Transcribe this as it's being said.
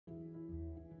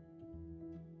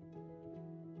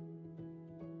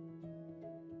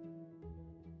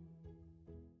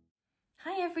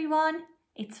Hi everyone,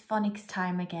 it's phonics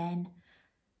time again.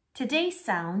 Today's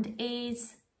sound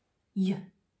is y,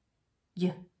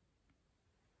 y.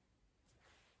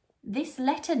 This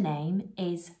letter name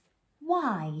is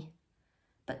Y,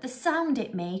 but the sound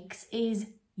it makes is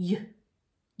y,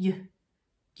 y,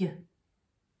 y.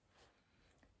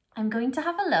 I'm going to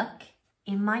have a look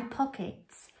in my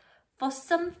pockets for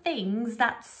some things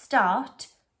that start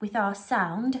with our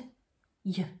sound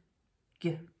y,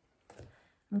 y.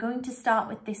 I'm going to start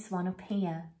with this one up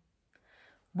here.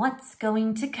 What's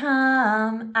going to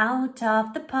come out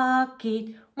of the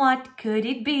pocket? What could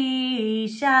it be?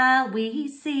 Shall we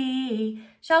see?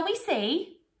 Shall we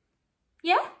see?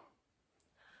 Yeah?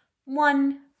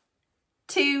 1,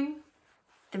 2,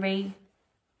 3.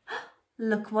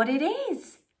 Look what it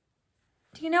is.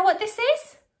 Do you know what this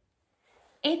is?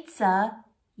 It's a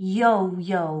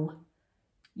yo-yo.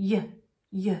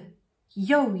 Yo-yo.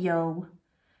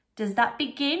 Does that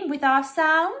begin with our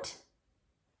sound?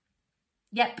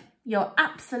 Yep, you're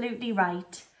absolutely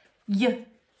right. Y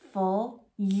for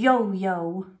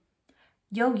yo-yo.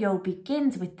 Yo-yo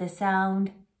begins with the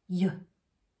sound y,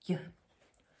 y.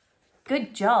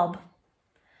 Good job.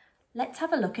 Let's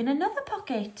have a look in another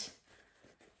pocket.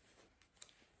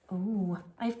 Oh,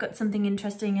 I've got something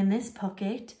interesting in this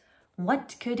pocket.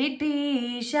 What could it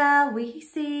be? Shall we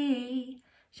see?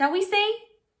 Shall we see?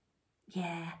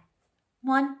 Yeah.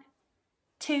 1,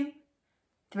 2,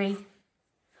 3.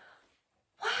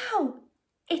 Wow,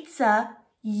 it's a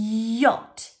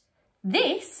yacht.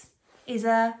 This is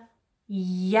a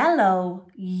yellow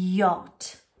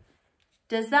yacht.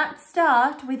 Does that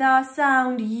start with our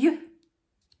sound y?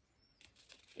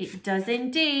 It does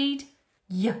indeed.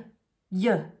 Y,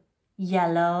 y,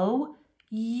 yellow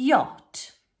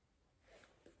yacht.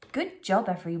 Good job,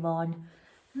 everyone.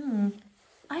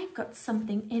 I've got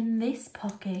something in this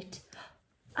pocket.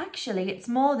 Actually, it's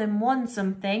more than one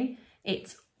something.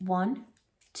 It's 1,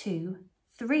 2,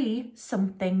 3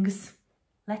 somethings.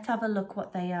 Let's have a look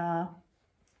what they are.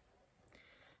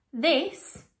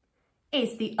 This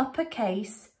is the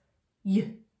uppercase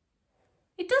Y.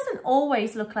 It doesn't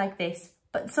always look like this,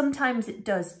 but sometimes it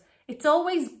does. It's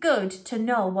always good to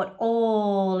know what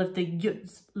all of the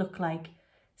Y's look like.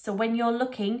 So when you're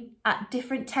looking at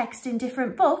different text in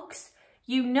different books,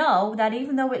 you know that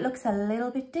even though it looks a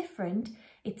little bit different,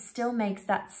 it still makes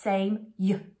that same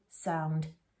Y sound.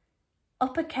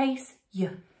 Uppercase Y.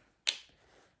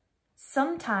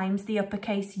 Sometimes the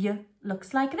uppercase Y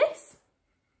looks like this.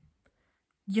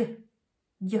 Y,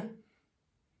 Y.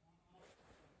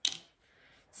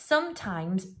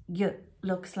 Sometimes Y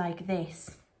looks like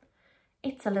this.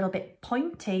 It's a little bit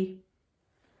pointy.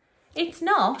 It's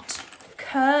not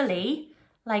curly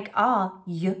like our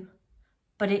Y,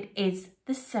 but it is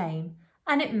the same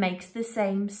and it makes the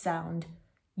same sound.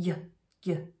 Y,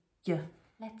 Y, Y.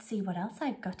 Let's see what else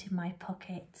I've got in my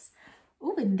pockets.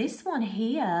 Oh, in this one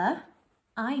here,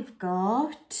 I've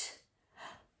got,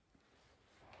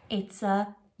 it's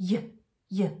a Y,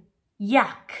 Y,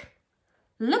 yak.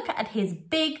 Look at his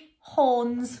big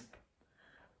horns.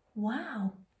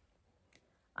 Wow.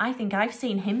 I think I've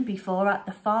seen him before at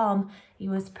the farm. He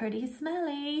was pretty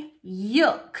smelly.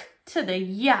 Yuck to the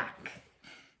yak.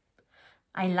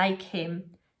 I like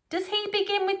him. Does he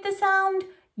begin with the sound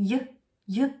Y,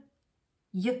 Y,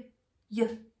 Y,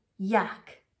 Y,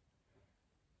 yak?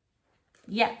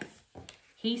 Yep,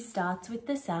 he starts with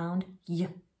the sound Y,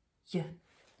 Y.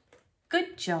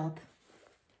 Good job.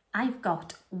 I've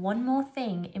got one more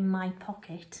thing in my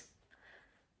pocket.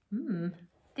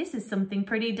 This is something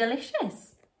pretty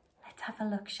delicious. Let's have a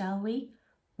look, shall we?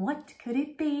 What could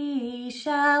it be?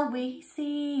 Shall we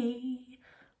see?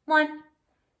 1,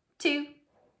 2,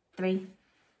 3.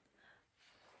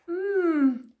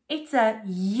 It's a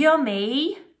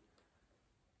yummy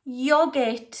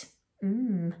yogurt.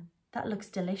 That looks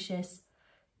delicious.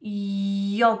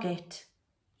 Yogurt.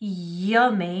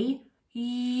 Yummy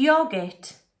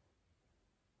yogurt.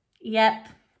 Yep,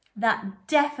 that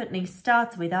definitely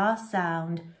starts with our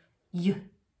sound Y,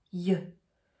 Y,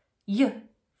 Y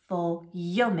for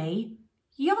yummy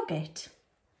yogurt.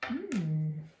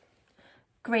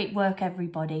 Great work,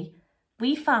 everybody.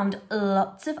 We found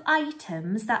lots of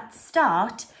items that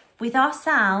start with our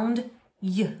sound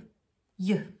Y,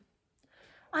 Y.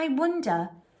 I wonder,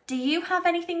 do you have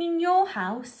anything in your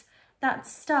house that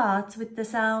starts with the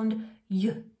sound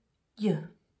Y, Y?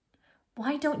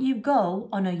 Why don't you go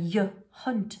on a Y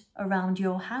hunt around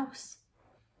your house?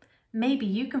 Maybe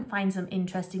you can find some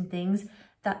interesting things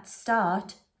that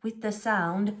start with the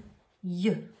sound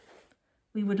Y.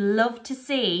 We would love to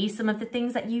see some of the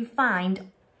things that you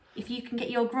find. If you can get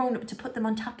your grown-up to put them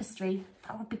on tapestry,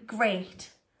 that would be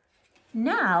great.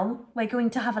 Now we're going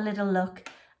to have a little look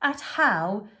at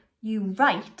how you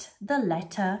write the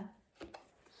letter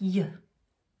Y.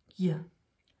 Y.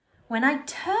 When I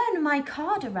turn my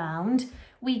card around,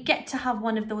 we get to have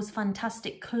one of those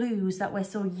fantastic clues that we're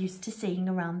so used to seeing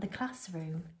around the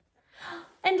classroom.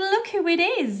 And look who it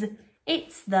is.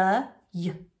 It's the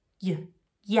Y, Y,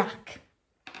 yak.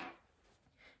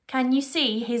 Can you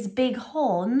see his big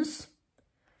horns?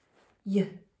 Y,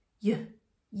 Y,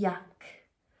 yak.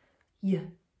 Y,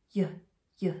 Y,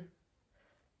 Y,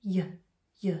 Y,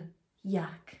 Y,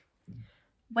 yak.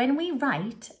 When we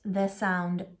write the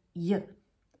sound Y,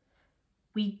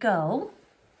 we go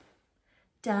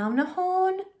down a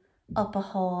horn, up a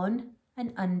horn,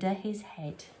 and under his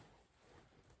head.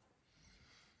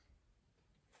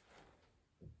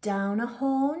 Down a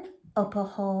horn, up a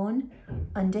horn,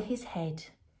 under his head.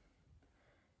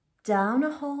 Down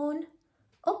a horn,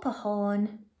 up a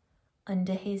horn,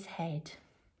 under his head.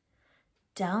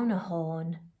 Down a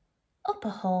horn, up a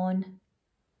horn,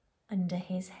 under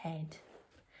his head.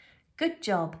 Good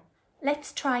job.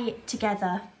 Let's try it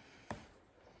together.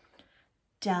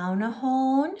 Down a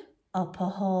horn, up a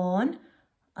horn,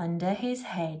 under his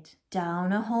head.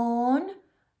 Down a horn,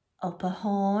 up a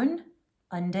horn,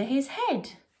 under his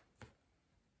head.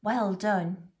 Well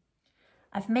done.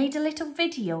 I've made a little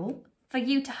video for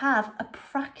you to have a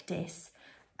practice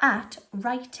at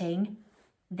writing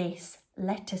this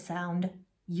letter sound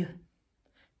Y.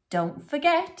 Don't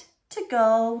forget to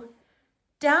go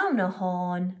down a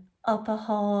horn, up a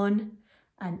horn,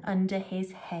 and under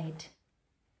his head.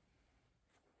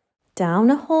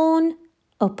 Down a horn,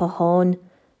 up a horn,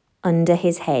 under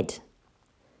his head.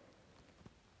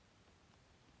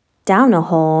 Down a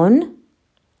horn,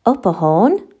 up a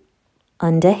horn,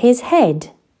 under his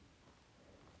head.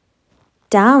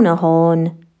 Down a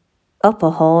horn, up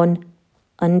a horn,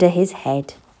 under his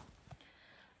head.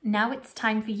 Now it's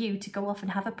time for you to go off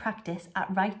and have a practice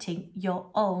at writing your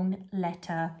own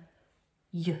letter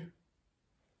Y.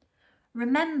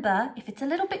 Remember, if it's a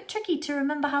little bit tricky to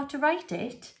remember how to write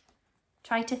it,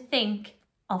 try to think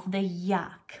of the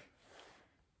yak.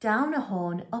 Down a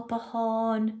horn, up a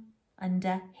horn,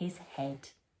 under his head.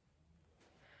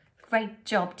 Great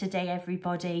job today,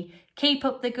 everybody. Keep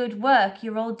up the good work.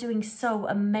 You're all doing so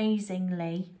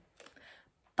amazingly.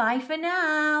 Bye for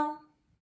now.